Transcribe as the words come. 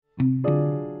Hello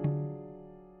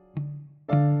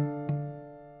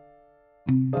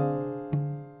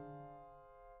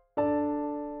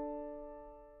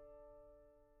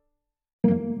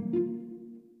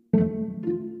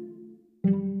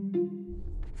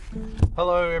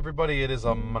everybody, it is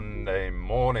a Monday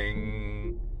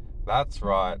morning. That's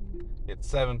right,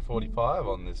 it's 7:45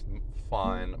 on this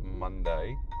fine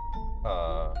Monday.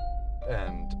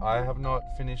 And I have not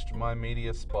finished my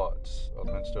media spot. I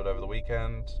was meant to do it over the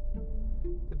weekend.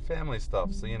 Did family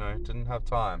stuff, so didn't have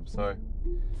time. So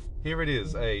here it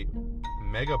is, a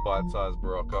mega bite-sized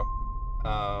Berocka.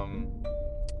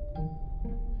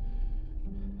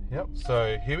 Yep,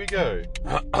 so here we go.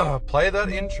 Play that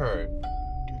intro.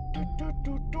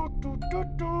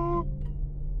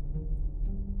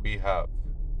 We have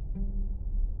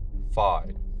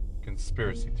 5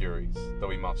 conspiracy theories that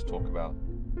we must talk about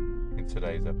in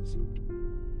today's episode.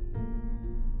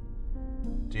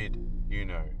 Did you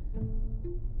know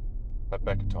that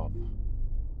Berocka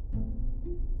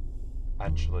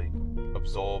actually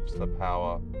absorbs the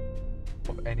power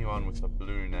of anyone with a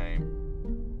blue name,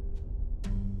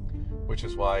 which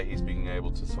is why he's been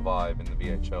able to survive in the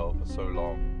VHL for so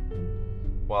long,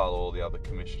 while all the other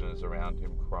commissioners around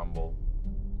him crumble?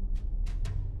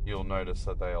 You'll notice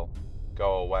that they'll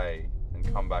go away and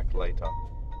come back later,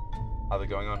 either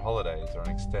going on holidays or an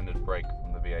extended break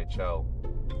from the VHL.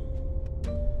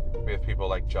 We have people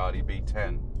like Jardy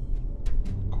B10,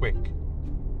 Quick,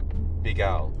 Big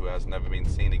Al, who has never been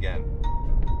seen again.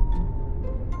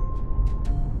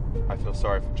 I feel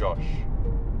sorry for Josh,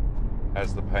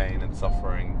 as the pain and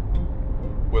suffering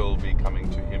will be coming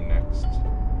to him next.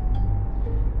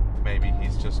 Maybe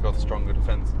he's just got stronger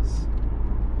defenses,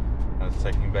 and it's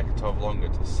taking Berocka longer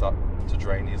to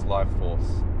drain his life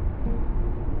force.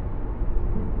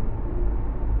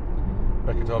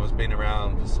 Berocka has been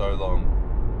around for so long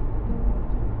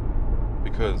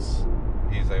because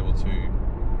he's able to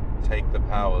take the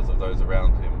powers of those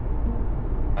around him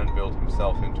and build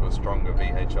himself into a stronger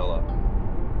VHLer.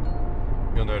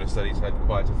 You'll notice that he's had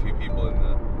quite a few people in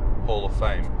the Hall of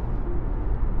Fame.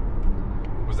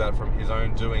 Was that from his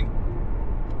own doing,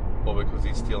 or because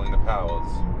he's stealing the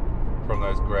powers from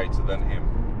those greater than him?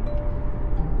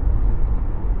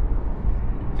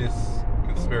 This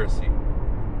conspiracy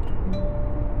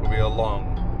will be a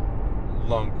long,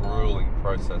 grueling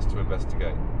process to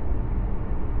investigate.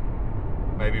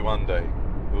 Maybe one day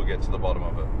we'll get to the bottom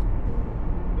of it.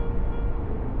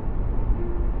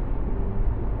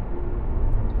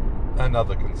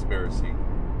 Another conspiracy.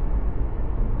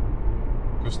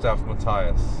 Gustav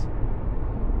Matthias,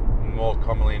 more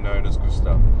commonly known as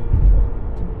Gustav,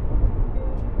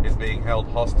 is being held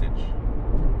hostage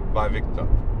by Victor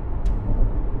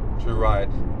to write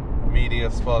media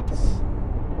spots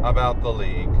about the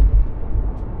league,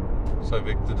 so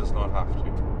Victor does not have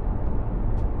to.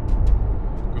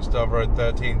 Gustav wrote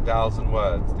 13,000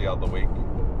 words the other week.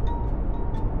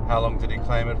 How long did he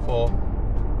claim it for?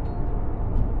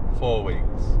 4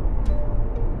 weeks.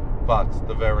 But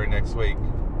the very next week,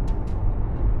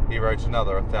 he wrote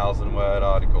another 1,000-word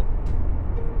article.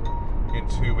 In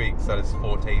 2 weeks, that is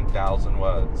 14,000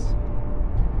 words.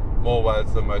 More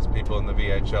words than most people in the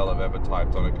VHL have ever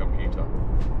typed on a computer.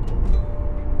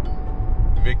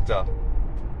 Victor,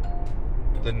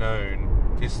 the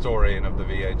known historian of the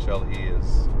VHL he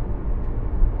is,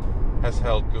 has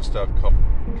held Gustav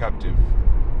captive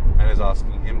and is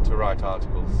asking him to write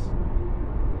articles.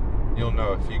 You'll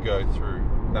know if you go through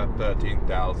that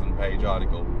 13,000 page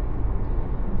article,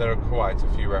 there are quite a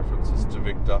few references to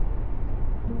Victor.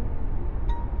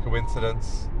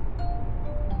 Coincidence?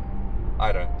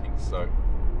 I don't think so.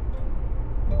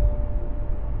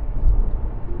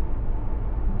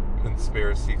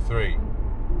 Conspiracy 3.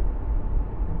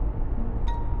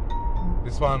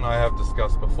 This one I have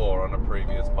discussed before on a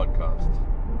previous podcast,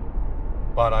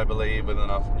 but I believe with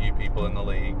enough new people in the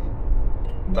league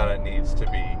that it needs to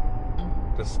be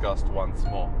discussed once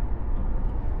more.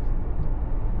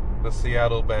 The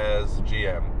Seattle Bears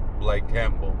GM, Blake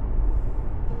Campbell,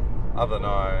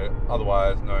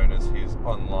 otherwise known as his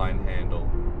online handle,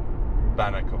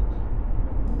 Bannercook.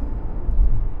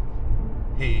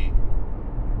 He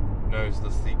knows the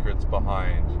secrets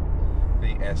behind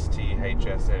the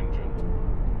STHS engine.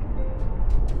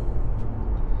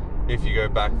 If you go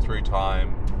back through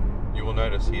time, you will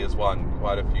notice he has won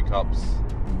quite a few cups.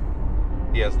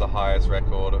 He has the highest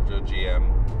record of the GM,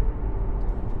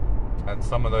 and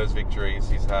some of those victories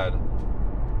he's had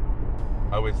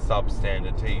are with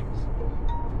substandard teams.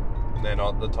 They're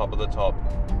not the top of the top.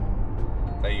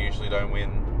 They usually don't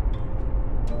win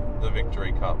the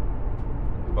Victory Cup,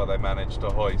 but they manage to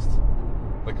hoist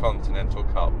the Continental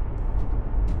Cup.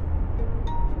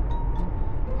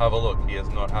 Have a look, he has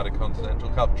not had a Continental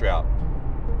Cup drought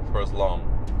for as long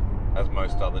as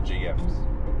most other GMs.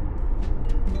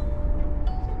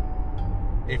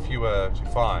 If you were to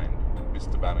find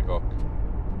Mr. Berocka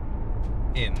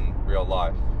in real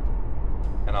life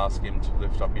and ask him to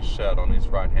lift up his shirt on his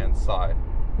right hand side,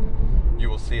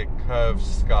 you will see a curved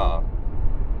scar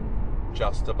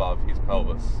just above his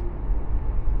pelvis.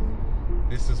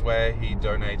 This is where he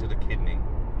donated a kidney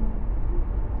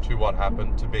to what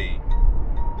happened to be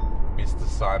Mr.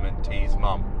 Simon T's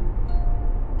mum,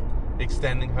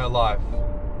 extending her life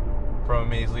from a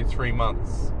measly 3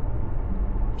 months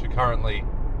to currently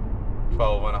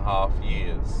 12 and a half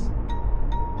years,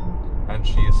 and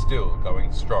she is still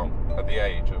going strong at the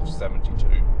age of 72.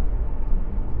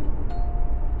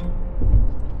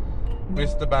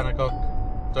 Mr. Berocka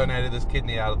donated this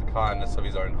kidney out of the kindness of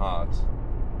his own heart,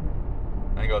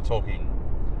 and got talking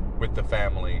with the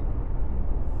family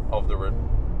of the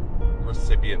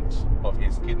recipient of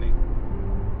his kidney.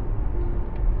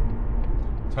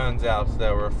 Turns out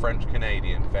they were a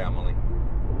French-Canadian family.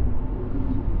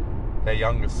 Their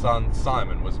youngest son,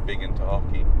 Simon, was big into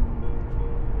hockey.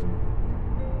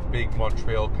 Big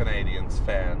Montreal Canadiens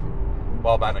fan,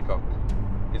 while Berocka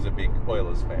is a big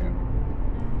Oilers fan.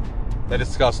 They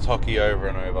discussed hockey over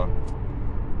and over,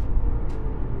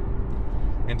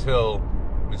 until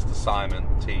Mr. Simon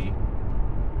T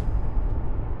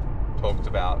talked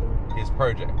about his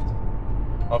project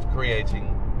of creating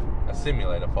a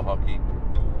simulator for hockey,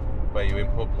 where you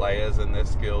input players and their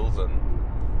skills, and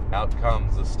out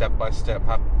comes a step-by-step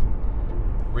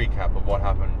recap of what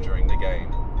happened during the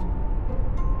game.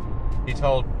 He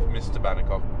told Mr.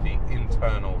 Berocka the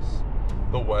internals,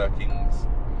 the workings,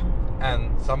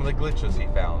 and some of the glitches he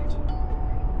found,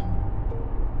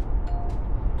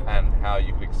 and how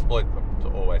you could exploit them to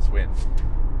always win.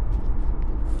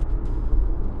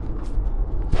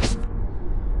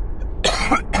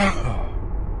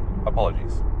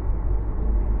 Apologies.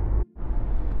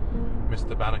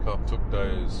 Mr. Berocka took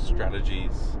those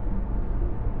strategies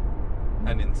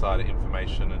and insider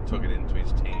information and took it into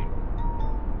his team.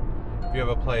 If you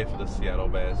ever play for the Seattle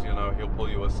Bears, you know he'll pull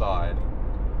you aside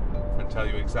and tell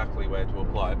you exactly where to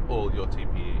apply all your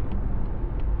TPE.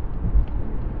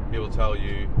 He will tell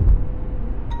you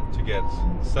to get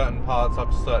certain parts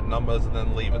up to certain numbers and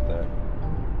then leave it there.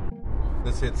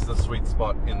 This hits the sweet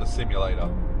spot in the simulator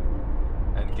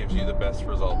and gives you the best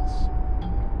results.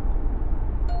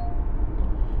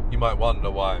 You might wonder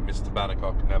why Mr.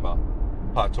 Berocka never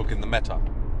partook in the meta.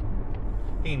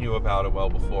 He knew about it well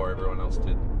before everyone else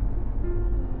did.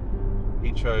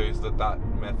 He chose that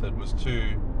method was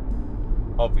too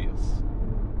obvious.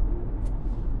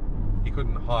 He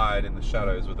couldn't hide in the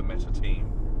shadows with a meta team.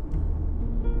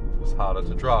 It was harder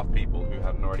to draft people who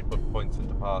hadn't already put points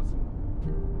into passing.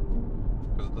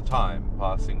 Because at the time,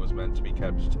 passing was meant to be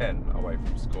kept 10 away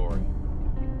from scoring.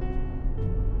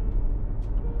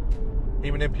 He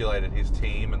manipulated his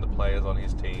team and the players on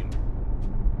his team,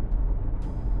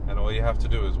 and all you have to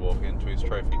do is walk into his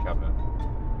trophy cabinet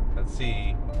and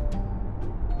see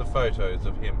the photos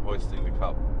of him hoisting the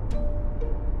cup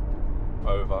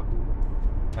over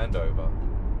and over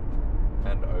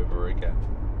and over again.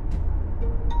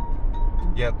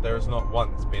 Yet there has not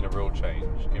once been a real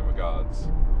change in regards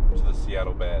to the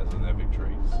Seattle Bears and their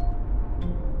victories.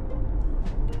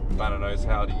 Banner knows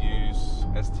how to use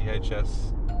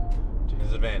STHS to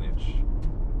his advantage,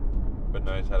 but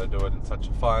knows how to do it in such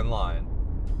a fine line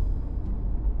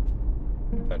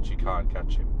that you can't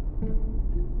catch him.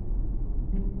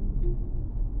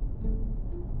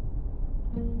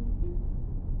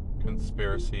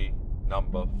 Conspiracy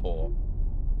number 4.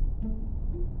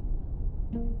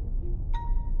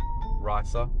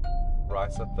 Ricer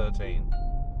 13,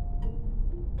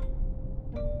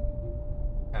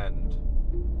 and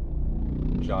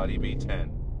Jardy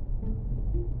B10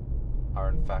 are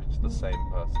in fact the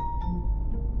same person.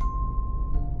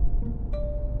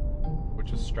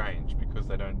 Which is strange because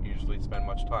they don't usually spend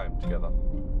much time together.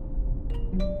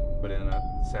 But in a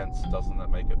sense, doesn't that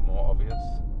make it more obvious?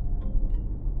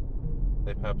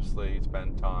 They purposely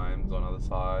spend times on other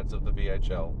sides of the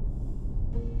VHL,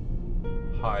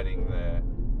 hiding their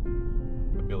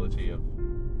ability of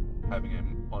having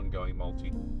an ongoing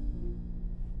multi.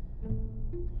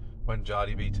 When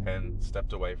Jardy B10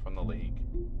 stepped away from the league,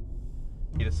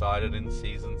 he decided in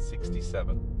season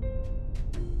 67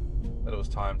 that it was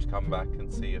time to come back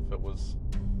and see if it was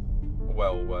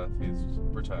well worth his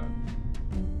return.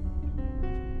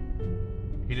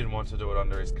 He didn't want to do it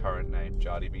under his current name,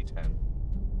 Jardy B10,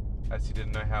 as he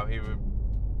didn't know how he would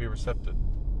be recepted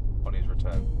on his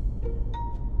return.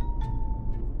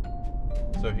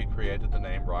 So he created the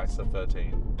name Ricer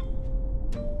 13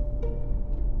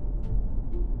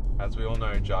 As we all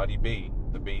know, Jardy B,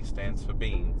 the B stands for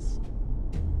beans.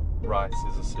 Rice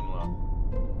is a similar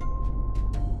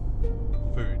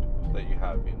food that you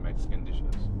have in Mexican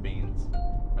dishes. Beans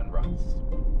and rice.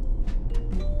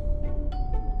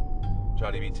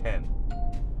 Jardy B10,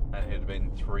 and it had been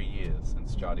 3 years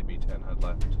since Jardy B10 had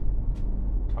left.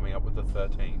 Coming up with the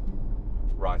 13.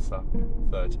 Ricer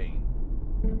 13.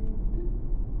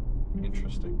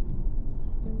 Interesting.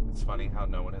 It's funny how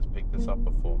no one has picked this up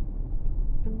before.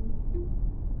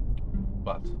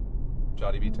 But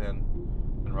Jardy B10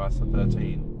 and Ricer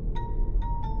 13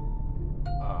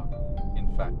 are, in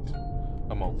fact,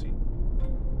 a multi.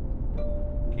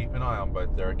 Keep an eye on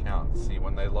both their accounts. See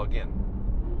when they log in.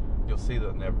 You'll see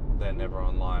that they're never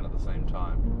online at the same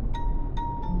time.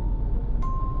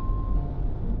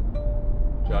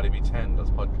 Jardy B10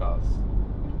 does podcasts.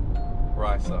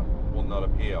 Ricer will not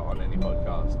appear on any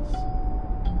podcasts,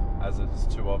 as it is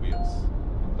too obvious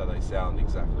that they sound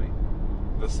exactly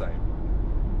the same.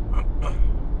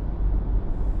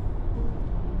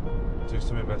 Do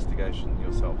some investigation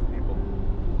yourself, people,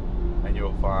 and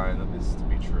you'll find that this to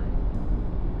be true.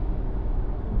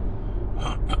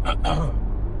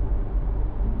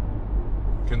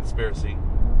 Conspiracy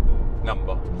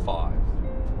number 5.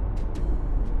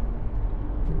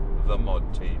 The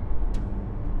mod team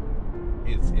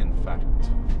is in fact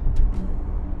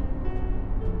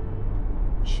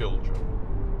children.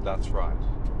 That's right.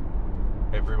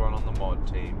 Everyone on the mod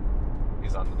team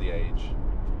is under the age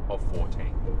of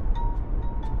 14.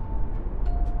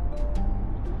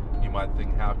 You might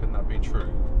think, how can that be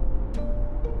true?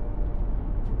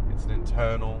 It's an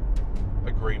internal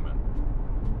agreement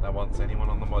that once anyone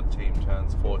on the mod team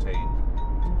turns 14,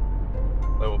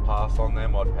 they will pass on their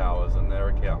mod powers and their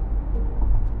account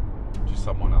to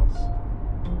someone else.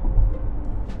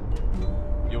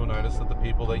 You will notice that the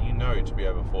people that you know to be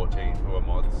over 14 who are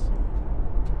mods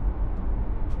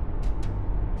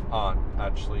aren't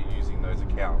actually using those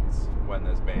accounts when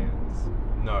there's bans.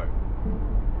 No.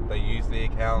 They use the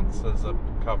accounts as a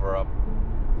cover-up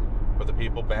for the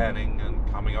people banning, and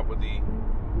coming up with the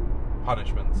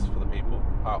punishments for the people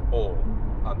are all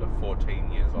under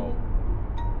 14 years old.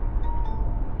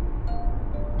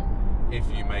 If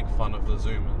you make fun of the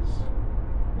Zoomers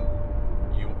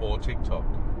or TikTok,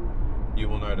 you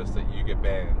will notice that you get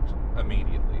banned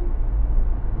immediately.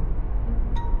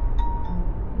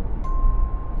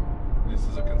 This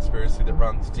is a conspiracy that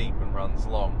runs deep and runs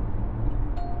long.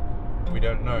 We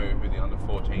don't know who the under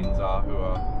 14s are who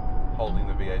are holding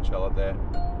the VHL at their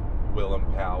will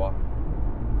and power.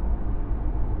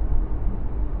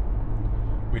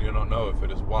 We do not know if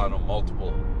it is one or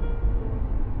multiple.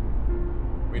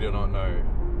 We do not know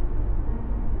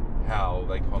how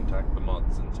they contact the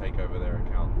mods and take over their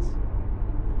accounts.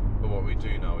 But what we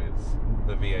do know is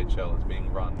the VHL is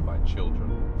being run by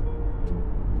children,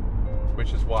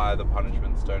 which is why the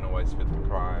punishments don't always fit the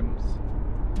crimes,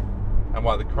 and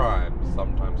why the crimes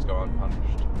sometimes go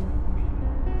unpunished.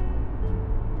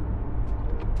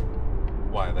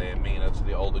 Why they are meaner to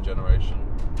the older generation,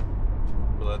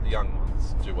 but let the young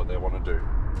ones do what they want to do.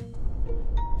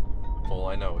 All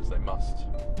I know is they must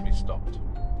be stopped.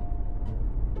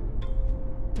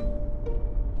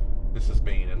 This has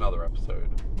been another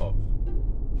episode of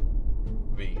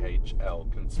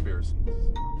VHL Conspiracies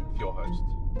with your host,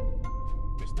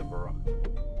 Mr. Berocka.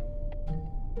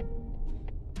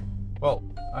 Well,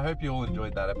 I hope you all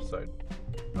enjoyed that episode.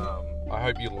 I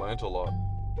hope you learnt a lot,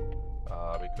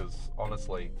 because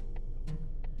honestly,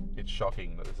 it's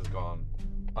shocking that this has gone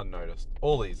unnoticed.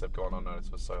 All these have gone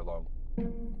unnoticed for so long.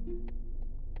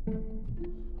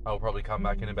 I'll probably come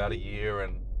back in about a year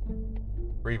and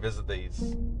revisit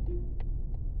these.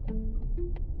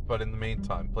 But in the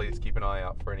meantime, please keep an eye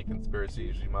out for any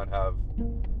conspiracies you might have,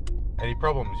 any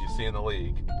problems you see in the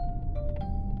league,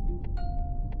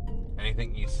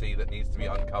 anything you see that needs to be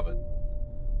uncovered.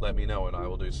 Let me know and I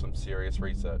will do some serious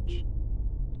research.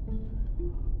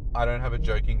 I don't have a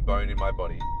joking bone in my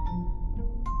body.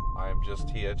 I am just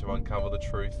here to uncover the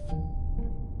truth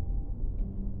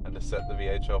and to set the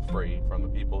VHL free from the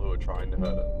people who are trying to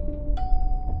hurt it.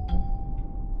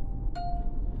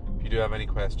 If you do have any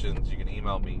questions, you can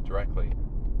email me directly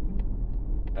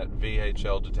at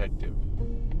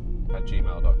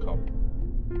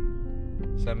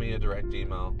vhldetective@gmail.com. Send me a direct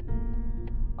email.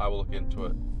 I will look into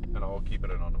it and I will keep it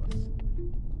anonymous.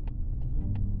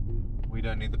 We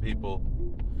don't need the people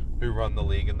who run the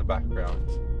league in the background,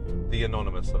 the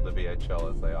anonymous of the VHL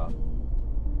as they are.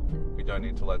 We don't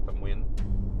need to let them win,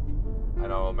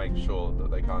 and I will make sure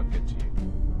that they can't get to you.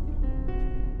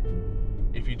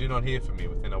 If you do not hear from me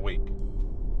within a week,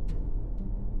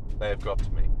 they have got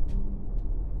to me.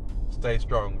 Stay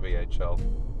strong, VHL.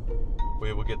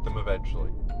 We will get them eventually.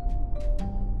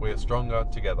 We are stronger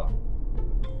together.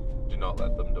 Do not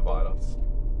let them divide us.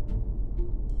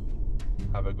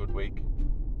 Have a good week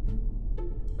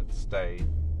and stay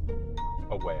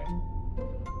aware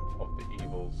of the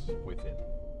evils within.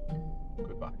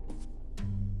 Goodbye.